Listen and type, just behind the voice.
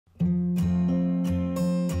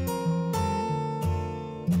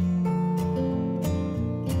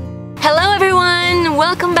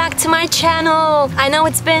welcome back to my channel. I know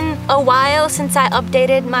it's been a while since I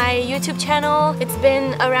updated my YouTube channel. It's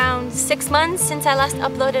been around 6 months since I last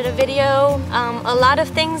uploaded a video. A lot of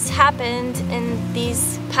things happened in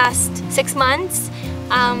these past 6 months.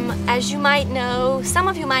 As you might know, some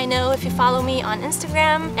of you might know if you follow me on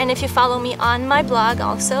Instagram and if you follow me on my blog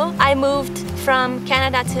also, I moved from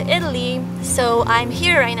Canada to Italy, so I'm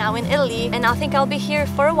here right now in Italy and I think I'll be here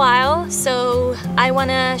for a while. So I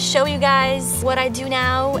want to show you guys what I do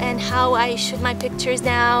now and how I shoot my pictures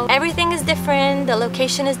now. Everything is different, the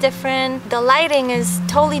location is different, the lighting is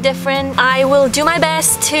totally different. I will do my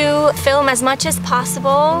best to film as much as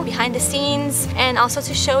possible behind the scenes and also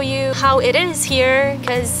to show you how it is here,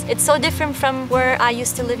 because it's so different from where I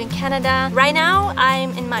used to live in Canada. Right now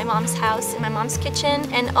I'm in my mom's house, in my mom's kitchen,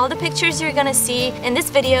 and all the pictures you're gonna see in this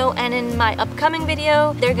video and in my upcoming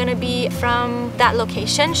video, they're gonna be from that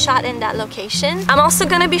location, shot in that location. I'm also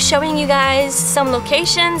gonna be showing you guys some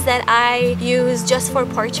locations that I use just for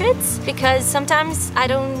portraits, because sometimes I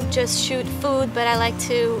don't just shoot food, but I like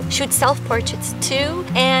to shoot self-portraits too.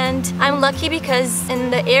 And I'm lucky because in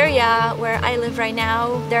the area where I live right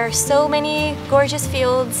now, there are so many gorgeous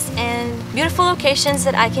fields and beautiful locations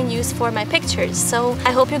that I can use for my pictures. So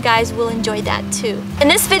I hope you guys will enjoy that too. In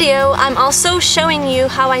this video, I'm also showing you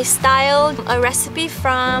how I styled a recipe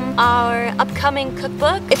from our upcoming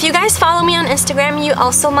cookbook. If you guys follow me on Instagram, you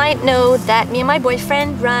also might know that me and my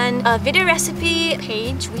boyfriend run a video recipe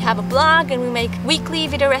page. We have a blog and we make weekly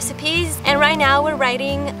video recipes, and right now we're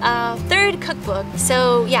writing a third cookbook.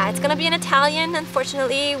 So yeah, it's gonna be in Italian.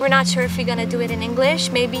 Unfortunately, we're not sure if we're gonna do it in English,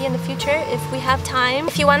 maybe in the future if we have time.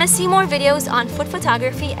 If you want to see more videos on food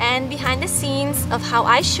photography and behind the scenes of how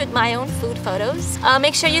I shoot my own food photos,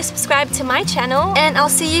 make sure you subscribe to my channel and I'll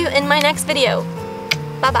see you in my next video.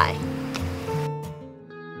 Bye bye.